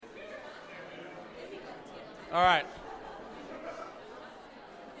All right.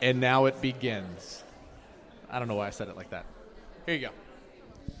 And now it begins. I don't know why I said it like that. Here you go.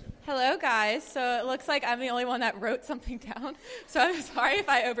 Hello, guys. So it looks like I'm the only one that wrote something down. So I'm sorry if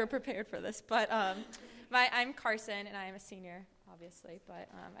I over-prepared for this. But I'm Carson, and I am a senior, obviously. But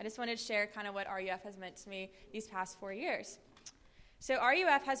I just wanted to share kind of what RUF has meant to me these past 4 years. So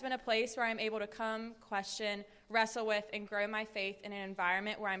RUF has been a place where I'm able to come, question, wrestle with, and grow my faith in an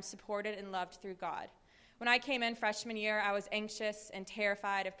environment where I'm supported and loved through God. When I came in freshman year, I was anxious and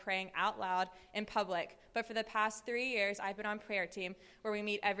terrified of praying out loud in public. But for the past 3 years, I've been on prayer team where we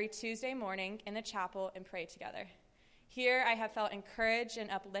meet every Tuesday morning in the chapel and pray together. Here, I have felt encouraged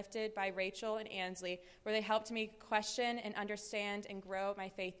and uplifted by Rachel and Ansley, where they helped me question and understand and grow my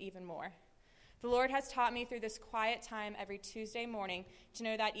faith even more. The Lord has taught me through this quiet time every Tuesday morning to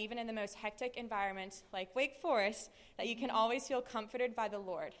know that even in the most hectic environment, like Wake Forest, that you can always feel comforted by the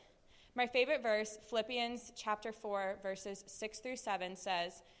Lord. My favorite verse, Philippians chapter 4, verses 6 through 7,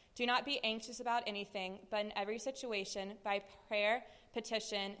 says, "Do not be anxious about anything, but in every situation, by prayer,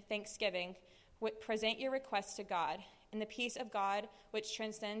 petition, thanksgiving, present your requests to God. And the peace of God, which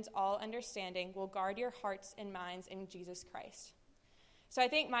transcends all understanding, will guard your hearts and minds in Jesus Christ." So I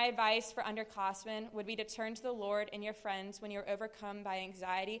think my advice for underclassmen would be to turn to the Lord and your friends when you're overcome by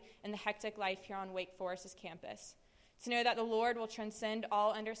anxiety and the hectic life here on Wake Forest's campus. To know that the Lord will transcend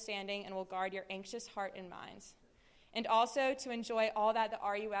all understanding and will guard your anxious heart and minds. And also to enjoy all that the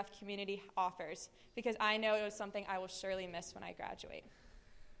RUF community offers, because I know it was something I will surely miss when I graduate.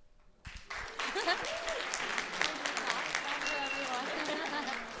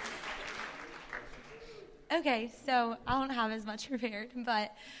 Okay, so I don't have as much prepared,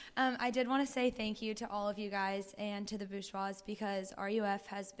 but I did want to say thank you to all of you guys and to the Bourgeois, because RUF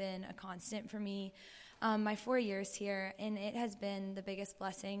has been a constant for me my 4 years here, and it has been the biggest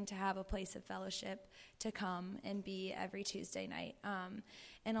blessing to have a place of fellowship to come and be every Tuesday night.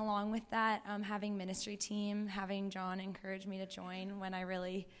 And along with that, having ministry team, having John encourage me to join when I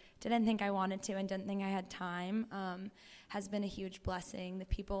really didn't think I wanted to and didn't think I had time, has been a huge blessing. The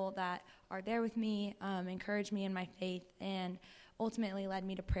people that are there with me encourage me in my faith and ultimately led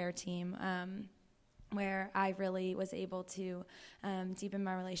me to prayer team, where I really was able to deepen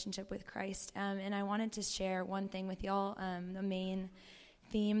my relationship with Christ. And I wanted to share one thing with y'all, the main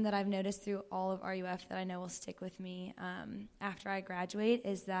theme that I've noticed through all of RUF that I know will stick with me after I graduate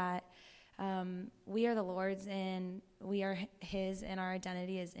is that we are the Lord's and we are His, and our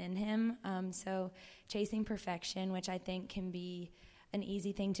identity is in Him. So chasing perfection, which I think can be an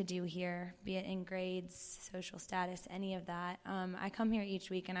easy thing to do here, be it in grades, social status, any of that. I come here each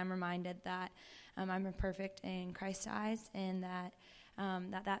week and I'm reminded that I'm imperfect in Christ's eyes, and that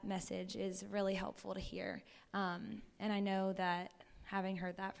that message is really helpful to hear. And I know that having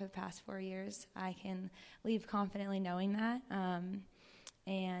heard that for the past 4 years, I can leave confidently knowing that,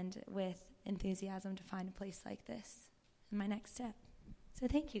 and with enthusiasm to find a place like this in my next step. So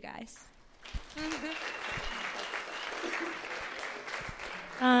thank you, guys.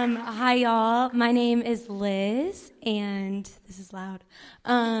 Hi, y'all. My name is Liz, and this is loud.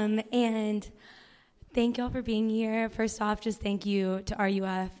 And thank y'all for being here. First off, just thank you to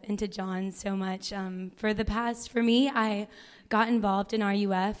RUF and to John so much. For me, I got involved in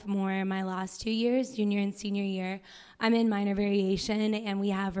RUF more my last 2 years, junior and senior year. I'm in minor variation, and we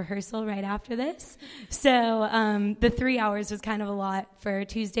have rehearsal right after this. So the 3 hours was kind of a lot for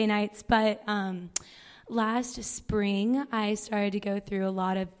Tuesday nights, but last spring, I started to go through a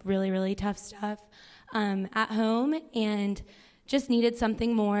lot of really, really tough stuff at home, and just needed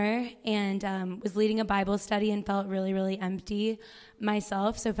something more, and was leading a Bible study and felt really, really empty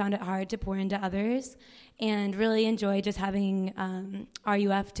myself, so found it hard to pour into others, and really enjoyed just having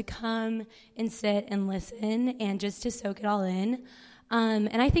RUF to come and sit and listen and just to soak it all in.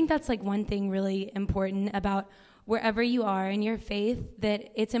 And I think that's like one thing really important about wherever you are in your faith,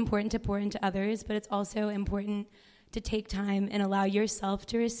 that it's important to pour into others, but it's also important to take time and allow yourself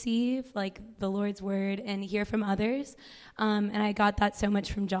to receive like the Lord's word and hear from others. And I got that so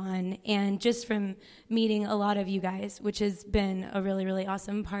much from John and just from meeting a lot of you guys, which has been a really, really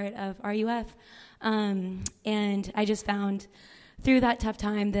awesome part of RUF. And I just found through that tough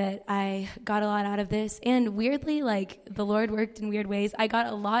time that I got a lot out of this. And weirdly, like the Lord worked in weird ways. I got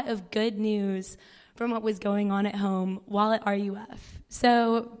a lot of good news from what was going on at home while at RUF.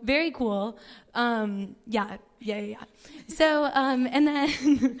 So very cool. Yeah. So, and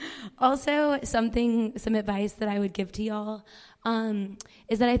then also some advice that I would give to y'all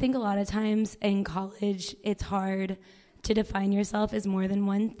is that I think a lot of times in college it's hard to define yourself as more than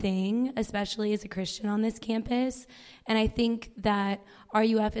one thing, especially as a Christian on this campus. And I think that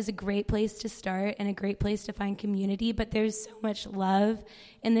RUF is a great place to start and a great place to find community, but there's so much love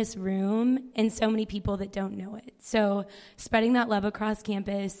in this room and so many people that don't know it. So spreading that love across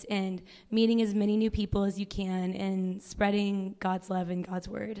campus and meeting as many new people as you can and spreading God's love and God's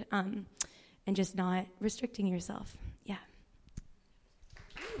word, and just not restricting yourself. Yeah.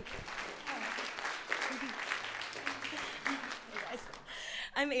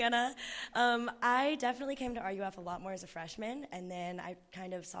 I'm Anna. I definitely came to RUF a lot more as a freshman, and then I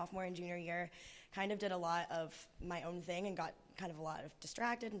kind of sophomore and junior year kind of did a lot of my own thing and got kind of a lot of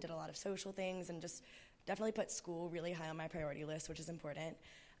distracted and did a lot of social things and just definitely put school really high on my priority list, which is important.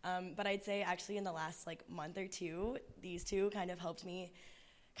 But I'd say actually in the last month or two, these two kind of helped me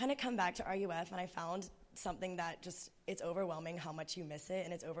kind of come back to RUF, and I found something that just, it's overwhelming how much you miss it,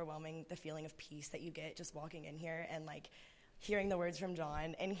 and it's overwhelming the feeling of peace that you get just walking in here and hearing the words from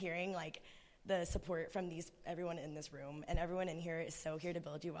John and hearing the support from everyone in this room, and everyone in here is so here to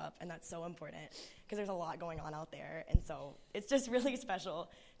build you up, and that's so important because there's a lot going on out there, and so it's just really special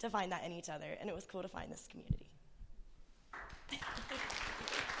to find that in each other, and it was cool to find this community.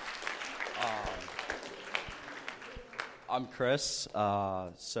 I'm Chris.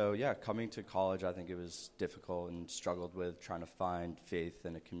 Coming to college, I think it was difficult and struggled with trying to find faith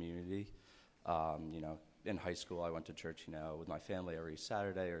in a community. In high school, I went to church, with my family every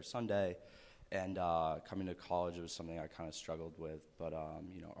Saturday or Sunday, and coming to college, it was something I kind of struggled with. But,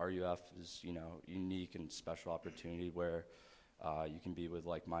 RUF is, unique and special opportunity where you can be with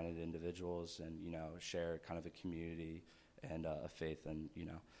like-minded individuals and, share kind of a community and a faith. And,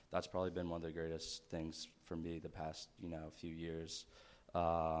 that's probably been one of the greatest things for me the past, few years.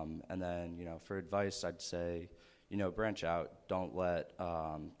 And then, for advice, I'd say, branch out. Don't let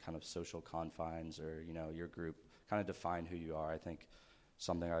kind of social confines or, your group kind of define who you are. I think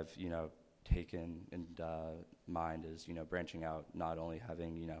something I've, taken in mind is, branching out, not only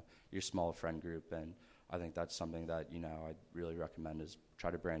having, your small friend group. And I think that's something that, I'd really recommend is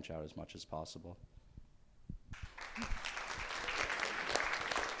try to branch out as much as possible.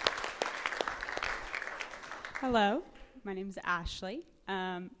 Hello, my name is Ashley.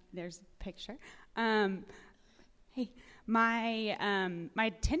 There's a picture. Hey, my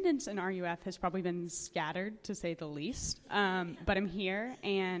attendance in RUF has probably been scattered, to say the least, but I'm here,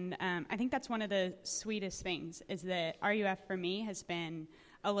 and I think that's one of the sweetest things, is that RUF for me has been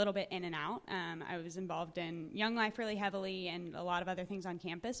a little bit in and out. I was involved in Young Life really heavily and a lot of other things on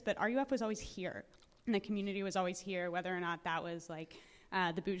campus, but RUF was always here, and the community was always here, whether or not that was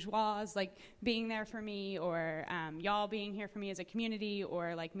the bourgeois being there for me, or y'all being here for me as a community,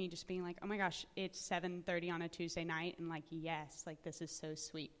 or me just being oh my gosh, it's 7:30 on a Tuesday night, and yes, this is so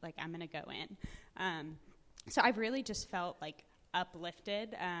sweet, I'm gonna go in. So I've really just felt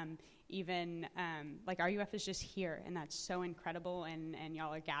uplifted, even RUF is just here, and that's so incredible, and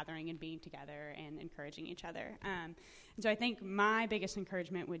y'all are gathering and being together and encouraging each other. And so I think my biggest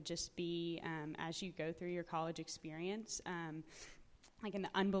encouragement would just be, as you go through your college experience, in the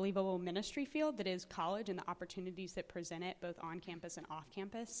unbelievable ministry field that is college and the opportunities that present it both on campus and off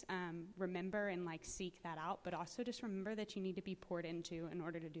campus, remember and seek that out, but also just remember that you need to be poured into in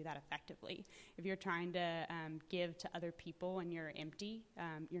order to do that effectively. If you're trying to give to other people and you're empty,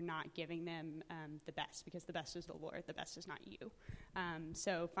 you're not giving them the best, because the best is the Lord, the best is not you.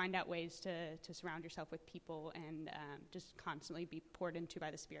 So find out ways to surround yourself with people and just constantly be poured into by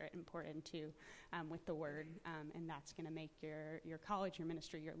the Spirit and poured into with the Word, and that's going to make your college, your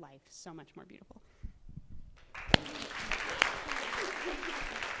ministry, your life so much more beautiful.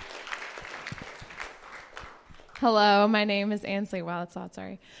 Hello, my name is Ansley. Wow, that's odd,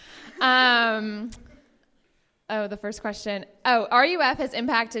 sorry. The first question. RUF has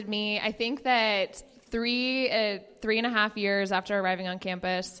impacted me. I think that 3.5 years after arriving on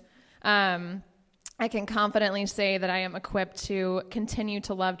campus, I can confidently say that I am equipped to continue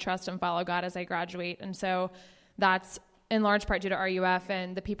to love, trust, and follow God as I graduate. And so that's in large part due to RUF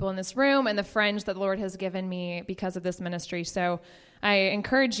and the people in this room and the friends that the Lord has given me because of this ministry. So I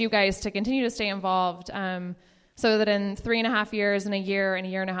encourage you guys to continue to stay involved, so that in 3.5 years and a year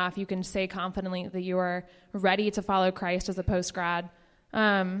and a half, you can say confidently that you are ready to follow Christ as a post-grad.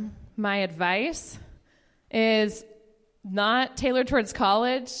 My advice is not tailored towards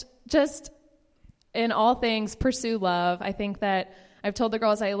college, just in all things, pursue love. I think that I've told the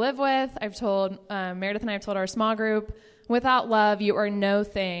girls I live with, I've told Meredith and I have told our small group, without love, you are no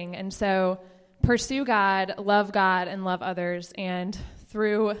thing. And so pursue God, and love others. And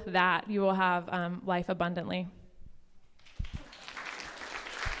through that, you will have life abundantly.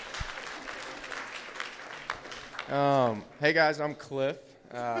 Hey guys, I'm Cliff.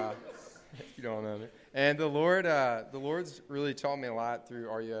 If you don't know me, and the Lord's really taught me a lot through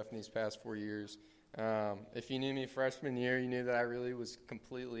RUF in these past 4 years. If you knew me freshman year, you knew that I really was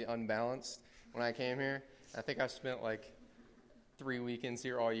completely unbalanced when I came here. I think I spent like 3 weekends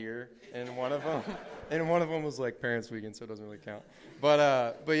here all year, and one of them was like Parents' Weekend, so it doesn't really count.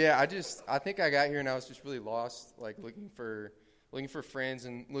 But yeah, I think I got here and I was just really lost, like looking for friends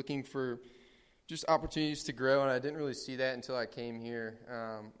and looking for just opportunities to grow, and I didn't really see that until I came here.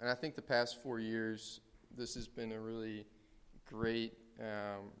 And I think the past 4 years, this has been a really great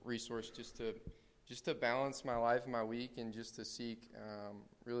resource just to balance my life and my week, and just to seek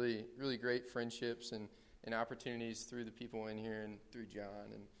really, really great friendships and opportunities through the people in here and through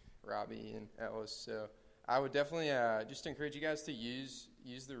John and Robbie and Ellis. So I would definitely just encourage you guys to use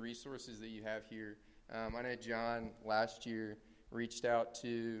the resources that you have here. I know John last year reached out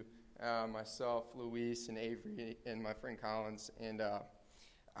to myself, Luis, and Avery, and my friend Collins, and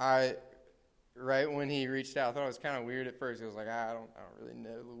right when he reached out, I thought it was kind of weird at first. I was like, I don't really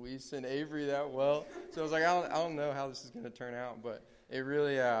know Luis and Avery that well, so I was like, I don't know how this is going to turn out, but it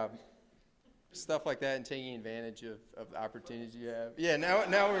really stuff like that and taking advantage of the opportunities you have. Yeah,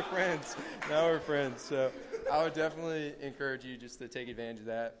 now we're friends. Now we're friends. So I would definitely encourage you just to take advantage of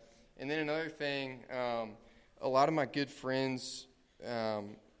that. And then another thing, a lot of my good friends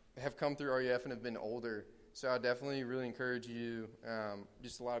have come through RUF and have been older. So I definitely really encourage you.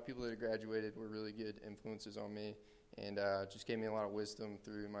 Just a lot of people that have graduated were really good influences on me, and just gave me a lot of wisdom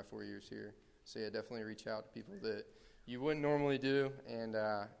through my 4 years here. So yeah, definitely reach out to people that you wouldn't normally do, and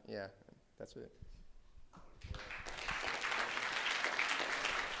yeah, that's it.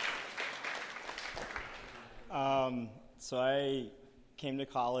 So I came to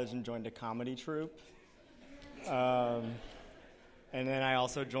college and joined a comedy troupe. And then I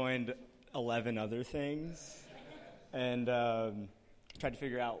also joined 11 other things, and tried to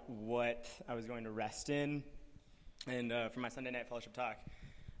figure out what I was going to rest in. And for my Sunday night fellowship talk,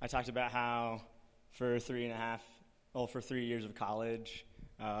 I talked about how for 3 years of college,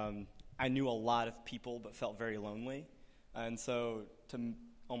 I knew a lot of people but felt very lonely. And so to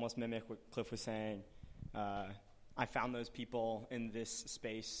almost mimic what Cliff was saying, I found those people in this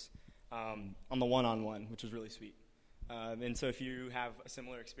space on the one-on-one, which was really sweet. And so if you have a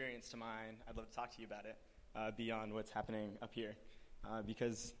similar experience to mine, I'd love to talk to you about it beyond what's happening up here,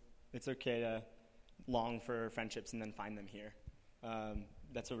 because it's okay to long for friendships and then find them here.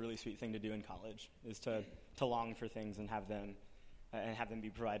 That's a really sweet thing to do in college, is to long for things and have them be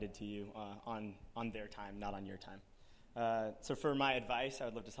provided to you on their time, not on your time. So for my advice, I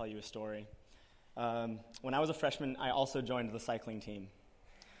would love to tell you a story. When I was a freshman, I also joined the cycling team,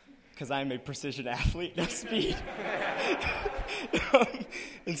 because I'm a precision athlete, no speed.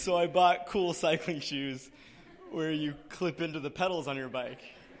 And so I bought cool cycling shoes where you clip into the pedals on your bike.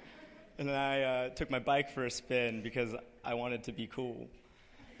 And then I took my bike for a spin because I wanted to be cool.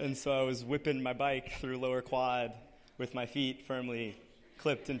 And so I was whipping my bike through lower quad with my feet firmly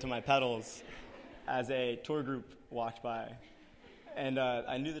clipped into my pedals as a tour group walked by. And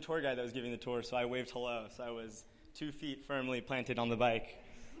I knew the tour guide that was giving the tour, so I waved hello. So I was 2 feet firmly planted on the bike,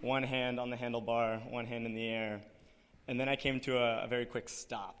 one hand on the handlebar, one hand in the air. And then I came to a very quick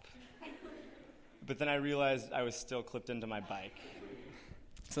stop. But then I realized I was still clipped into my bike.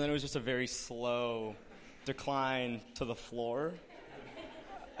 So then it was just a very slow decline to the floor.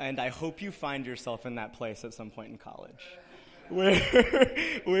 And I hope you find yourself in that place at some point in college, where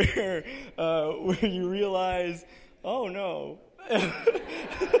you realize, oh no,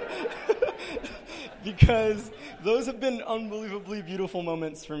 because those have been unbelievably beautiful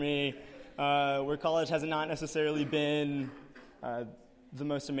moments for me, where college has not necessarily been the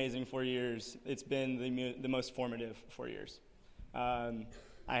most amazing 4 years. It's been the most formative 4 years. I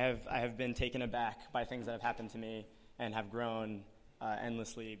have been taken aback by things that have happened to me and have grown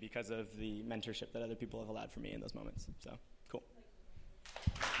endlessly because of the mentorship that other people have allowed for me in those moments. So, cool.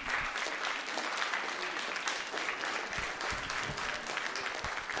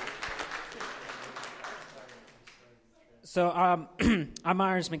 So I'm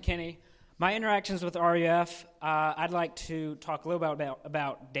Myers McKinney. My interactions with RUF, I'd like to talk a little bit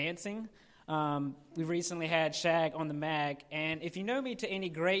about dancing. We've recently had Shag on the mag, and if you know me to any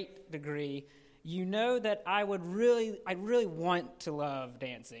great degree, you know that I really want to love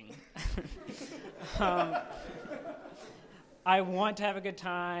dancing. I want to have a good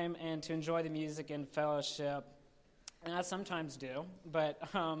time and to enjoy the music and fellowship, and I sometimes do, but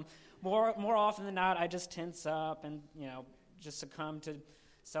more often than not, I just tense up and, just succumb to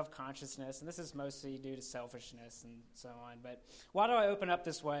self-consciousness, and this is mostly due to selfishness and so on. But why do I open up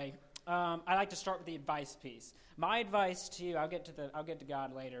this way? I like to start with the advice piece. My advice to you, I'll get to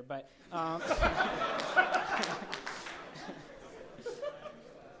God later, but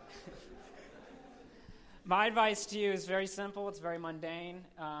my advice to you is very simple. It's very mundane,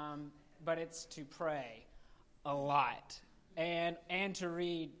 but it's to pray a lot and to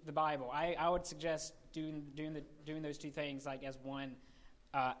read the Bible. I would suggest doing those two things like as one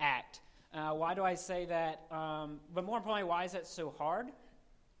act. Why do I say that? But more importantly, why is that so hard?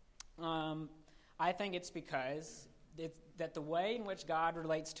 I think it's because that the way in which God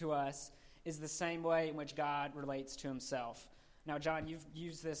relates to us is the same way in which God relates to himself. Now, John, you've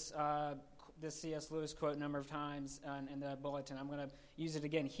used this C.S. Lewis quote a number of times in the bulletin. I'm going to use it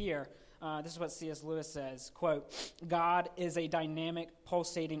again here. This is what C.S. Lewis says, quote, "God is a dynamic,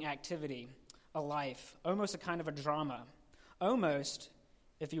 pulsating activity, a life, almost a kind of a drama, almost,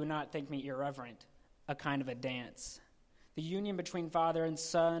 if you would not think me irreverent, a kind of a dance. The union between Father and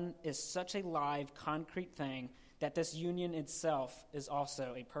Son is such a live, concrete thing that this union itself is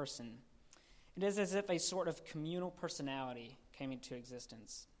also a person. It is as if a sort of communal personality came into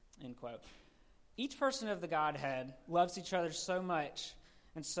existence," end quote. Each person of the Godhead loves each other so much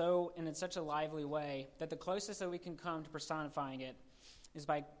and in such a lively way that the closest that we can come to personifying it is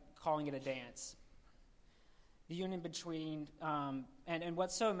by calling it a dance. The union between, and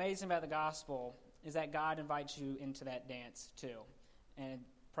what's so amazing about the gospel is that God invites you into that dance too. And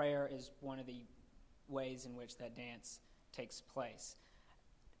prayer is one of the ways in which that dance takes place.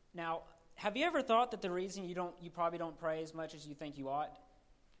 Now, have you ever thought that the reason you probably don't pray as much as you think you ought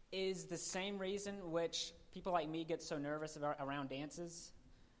is the same reason which people like me get so nervous around dances?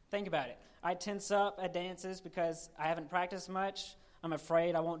 Think about it. I tense up at dances because I haven't practiced much, I'm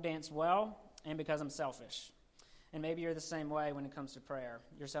afraid I won't dance well, and because I'm selfish. And maybe you're the same way when it comes to prayer.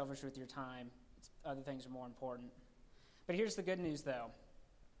 You're selfish with your time. Other things are more important. But here's the good news, though.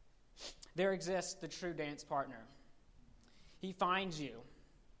 There exists the true dance partner. He finds you,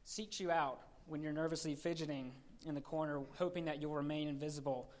 seeks you out when you're nervously fidgeting in the corner, hoping that you'll remain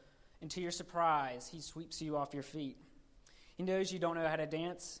invisible. And to your surprise, he sweeps you off your feet. He knows you don't know how to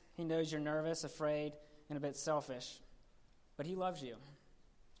dance. He knows you're nervous, afraid, and a bit selfish. But he loves you.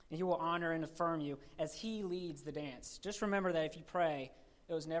 And he will honor and affirm you as he leads the dance. Just remember that if you pray,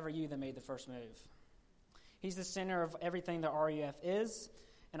 it was never you that made the first move. He's the center of everything that RUF is,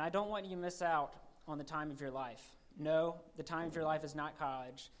 and I don't want you to miss out on the time of your life. No, the time of your life is not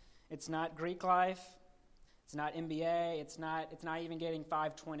college. It's not Greek life. It's not MBA. It's not even getting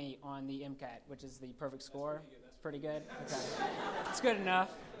 520 on the MCAT, which is the perfect score. That's pretty good. Okay. It's good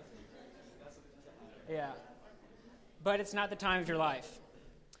enough. Yeah. But it's not the time of your life.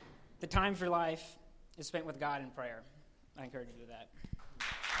 The time of your life is spent with God in prayer. I encourage you to do that.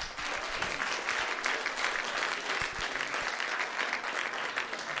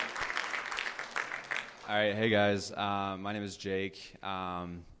 All right, hey guys, my name is Jake.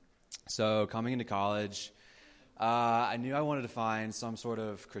 So coming into college, I knew I wanted to find some sort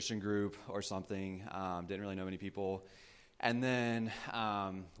of Christian group or something. Didn't really know many people. And then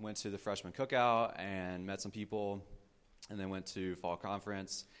went to the freshman cookout and met some people, and then went to fall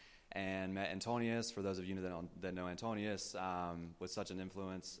conference and met Antonius. For those of you that know Antonius, was such an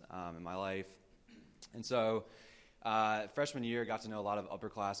influence in my life. And so freshman year, got to know a lot of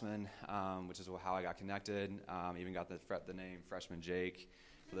upperclassmen, which is how I got connected. Even got the name Freshman Jake,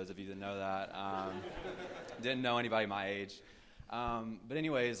 for those of you that know that. Didn't know anybody my age. But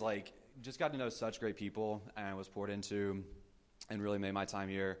anyways, just got to know such great people and was poured into, and really made my time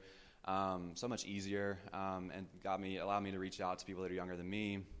here so much easier, and allowed me to reach out to people that are younger than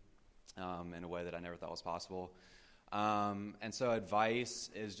me in a way that I never thought was possible. And so advice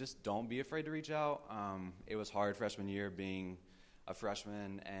is just don't be afraid to reach out. It was hard freshman year being a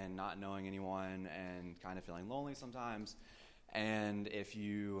freshman and not knowing anyone and kind of feeling lonely sometimes. And if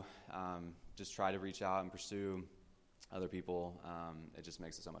you just try to reach out and pursue other people, it just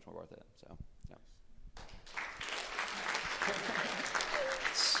makes it so much more worth it. So, yeah.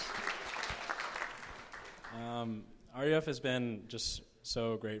 RUF has been just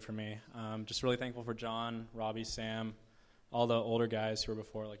so great for me. Just really thankful for John, Robbie, Sam, all the older guys who were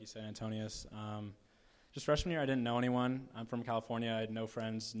before, like you said, Antonius. Just freshman year, I didn't know anyone. I'm from California. I had no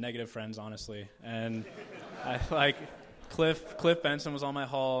friends, negative friends, honestly. And Cliff Benson was on my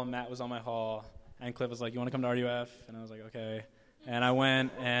hall, Matt was on my hall, and Cliff was like, "You want to come to RUF?" And I was like, "Okay." And I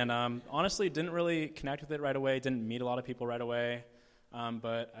went, and honestly didn't really connect with it right away, didn't meet a lot of people right away,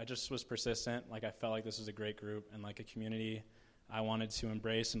 but I just was persistent. I felt like this was a great group and a community I wanted to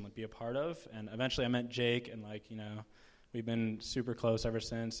embrace and be a part of. And eventually I met Jake, and we've been super close ever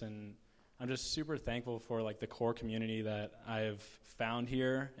since. And I'm just super thankful for like the core community that I've found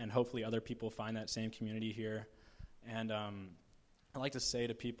here, and hopefully other people find that same community here. And I like to say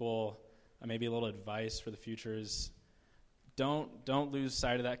to people, maybe a little advice for the future is don't lose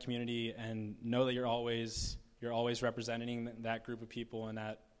sight of that community, and know that you're always representing that group of people, and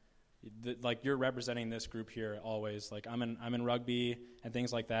that like you're representing this group here always. Like I'm in rugby and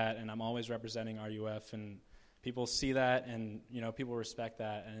things like that, and I'm always representing RUF, and people see that, and people respect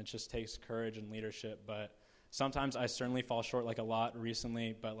that, and it just takes courage and leadership. But sometimes I certainly fall short, like a lot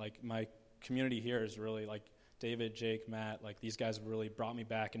recently. But like my community here is really like David, Jake, Matt. Like these guys have really brought me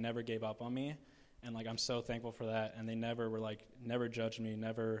back and never gave up on me, and like I'm so thankful for that. And they never judged me,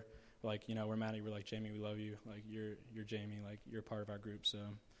 never like we're Maddie, we're like Jamie, we love you, like you're Jamie, like you're part of our group. So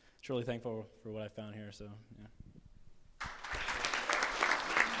just really thankful for what I found here. So yeah.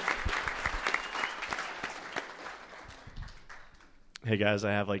 Hey guys,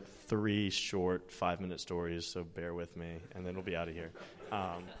 I have like 3 short 5-minute stories, so bear with me, and then we'll be out of here.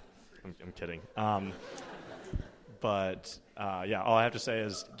 I'm kidding. But all I have to say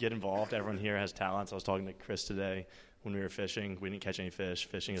is get involved. Everyone here has talents. I was talking to Chris today when we were fishing. We didn't catch any fish.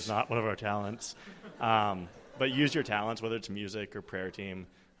 Fishing is not one of our talents. But use your talents, whether it's music or prayer team.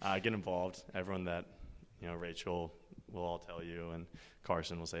 Get involved. Everyone that, Rachel will all tell you, and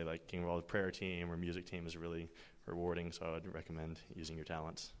Carson will say, like, getting involved with prayer team or music team is really rewarding, so I would recommend using your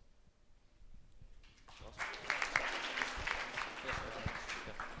talents.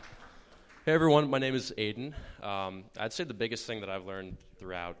 Hey everyone, my name is Aiden. I'd say the biggest thing that I've learned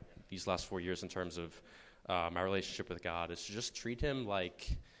throughout these last 4 years in terms of my relationship with God is to just treat him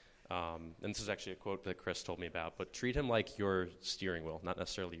like, and this is actually a quote that Chris told me about, but treat him like your steering wheel, not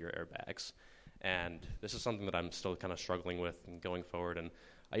necessarily your airbags. And this is something that I'm still kind of struggling with and going forward. And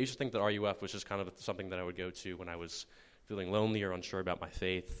I used to think that RUF was just kind of something that I would go to when I was feeling lonely or unsure about my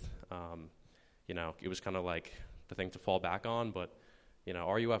faith. It was kind of like the thing to fall back on, but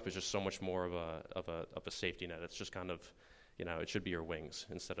RUF is just so much more of a safety net. It's just kind of, it should be your wings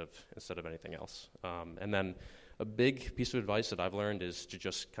instead of anything else. And then a big piece of advice that I've learned is to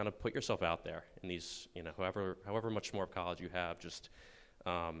just kind of put yourself out there in these, however much more of college you have. Just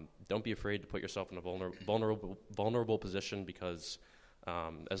don't be afraid to put yourself in a vulnerable position, because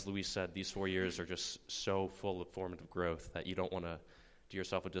as Luis said, these 4 years are just so full of formative growth that you don't want to do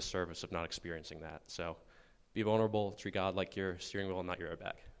yourself a disservice of not experiencing that. So be vulnerable, treat God like your steering wheel and not your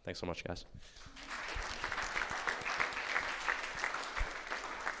airbag. Thanks so much, guys.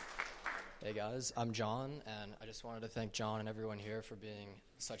 Hey guys, I'm John, and I just wanted to thank John and everyone here for being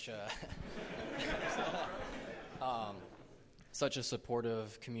such a such a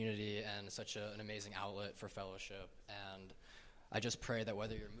supportive community and such an amazing outlet for fellowship. And I just pray that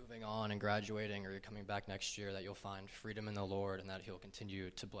whether you're moving on and graduating or you're coming back next year, that you'll find freedom in the Lord and that he'll continue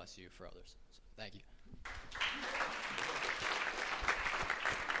to bless you for others. So, thank you.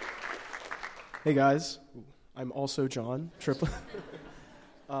 Hey guys, I'm also John Triplett.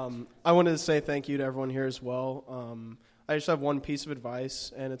 I wanted to say thank you to everyone here as well. I just have one piece of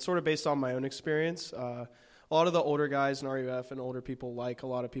advice, and it's sort of based on my own experience. A lot of the older guys in RUF and older people, like a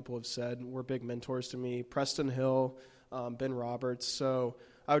lot of people have said, were big mentors to me. Preston Hill, Ben Roberts. So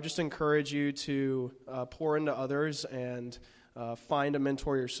I would just encourage you to pour into others and find a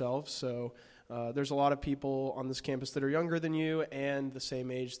mentor yourself. So there's a lot of people on this campus that are younger than you and the same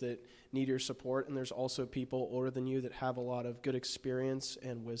age that need your support, and there's also people older than you that have a lot of good experience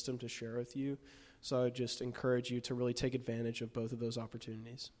and wisdom to share with you. So I would just encourage you to really take advantage of both of those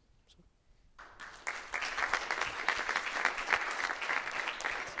opportunities.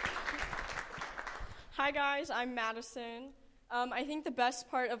 Hi guys, I'm Madison. I think the best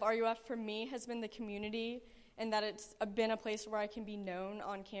part of RUF for me has been the community, and that it's been a place where I can be known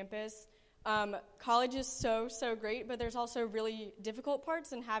on campus. College is so great, but there's also really difficult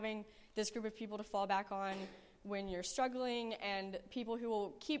parts in having this group of people to fall back on when you're struggling, and people who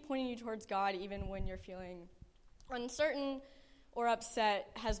will keep pointing you towards God even when you're feeling uncertain or upset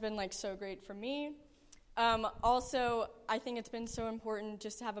has been so great for me. Also, I think it's been so important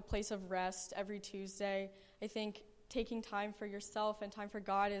just to have a place of rest every Tuesday. I think taking time for yourself and time for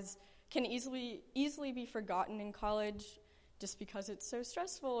God can easily be forgotten in college, just because it's so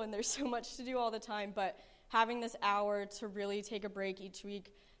stressful and there's so much to do all the time. But having this hour to really take a break each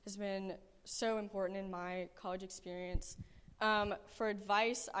week has been so important in my college experience. For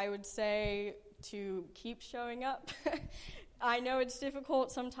advice, I would say to keep showing up. I know it's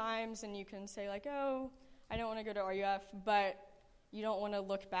difficult sometimes, and you can say oh, I don't want to go to RUF, but you don't want to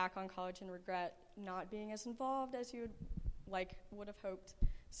look back on college and regret not being as involved as you would have hoped.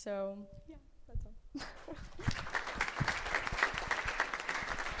 So, yeah, that's all.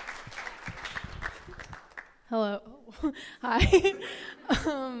 Hello. Hi.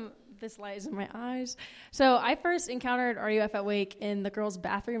 This light is in my eyes. So I first encountered RUF at Wake in the girls'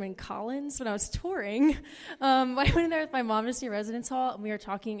 bathroom in Collins when I was touring. I went in there with my mom to see Residence Hall, and we were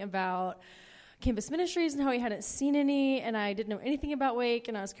talking about campus ministries and how we hadn't seen any, and I didn't know anything about Wake,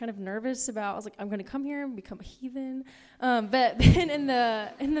 and I was kind of nervous about, I was like, I'm going to come here and become a heathen. But then in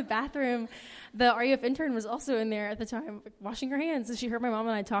the bathroom, the RUF intern was also in there at the time, washing her hands, and she heard my mom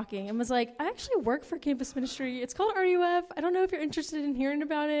and I talking and was like, I actually work for campus ministry. It's called RUF. I don't know if you're interested in hearing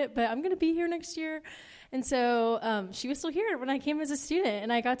about it, but I'm going to be here next year. And so she was still here when I came as a student,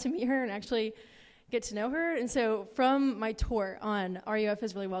 and I got to meet her and actually get to know her. And so from my tour on, RUF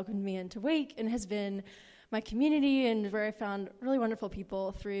has really welcomed me into Wake and has been my community, and where I found really wonderful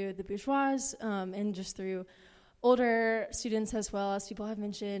people through the Bourgeois and just through older students as well, as people have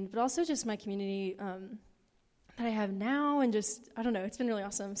mentioned, but also just my community that I have now, and just, I don't know, it's been really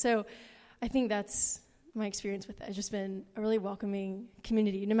awesome. So I think that's my experience with it. It's just been a really welcoming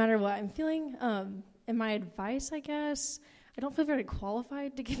community, no matter what I'm feeling. And my advice, I guess, I don't feel very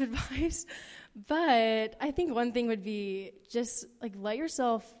qualified to give advice, but I think one thing would be just like let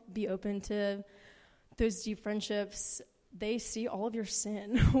yourself be open to those deep friendships. They see all of your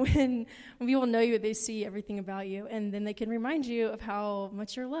sin. When people know you, they see everything about you, and then they can remind you of how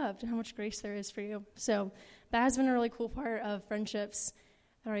much you're loved and how much grace there is for you. So that has been a really cool part of friendships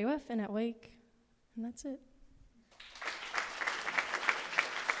at RUF and at Wake, and that's it.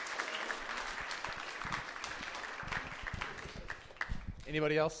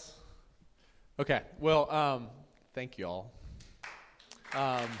 Anybody else? Okay. Well, thank you all.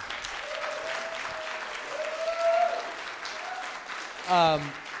 I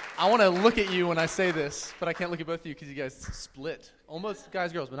want to look at you when I say this, but I can't look at both of you because you guys split. Almost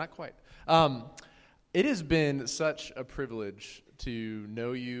guys, girls, but not quite. It has been such a privilege to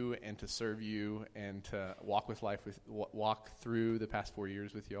know you and to serve you and to walk through the past 4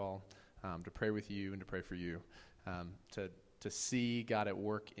 years with you all, to pray with you and to pray for you, to see God at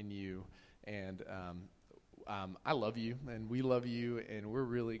work in you. And I love you, and we love you, and we're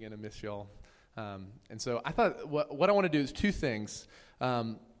really going to miss y'all. And so I thought what I want to do is two things.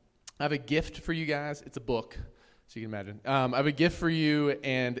 I have a gift for you guys. It's a book, so you can imagine. I have a gift for you,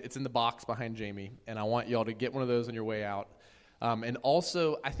 and it's in the box behind Jamie, and I want y'all to get one of those on your way out. And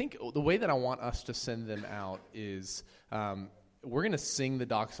also, I think the way that I want us to send them out is we're going to sing the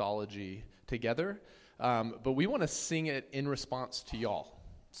doxology together, but we want to sing it in response to y'all.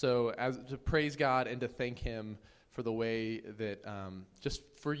 So as to praise God and to thank Him for the way that, just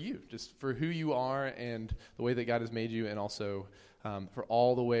for you, just for who you are and the way that God has made you, and also for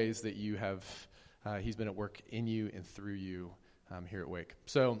all the ways that you have, He's been at work in you and through you here at Wake.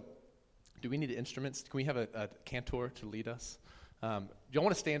 So do we need instruments? Can we have a cantor to lead us? Do y'all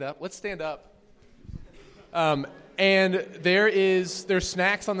want to stand up? Let's stand up. And there's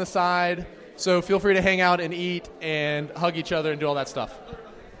snacks on the side, so feel free to hang out and eat and hug each other and do all that stuff.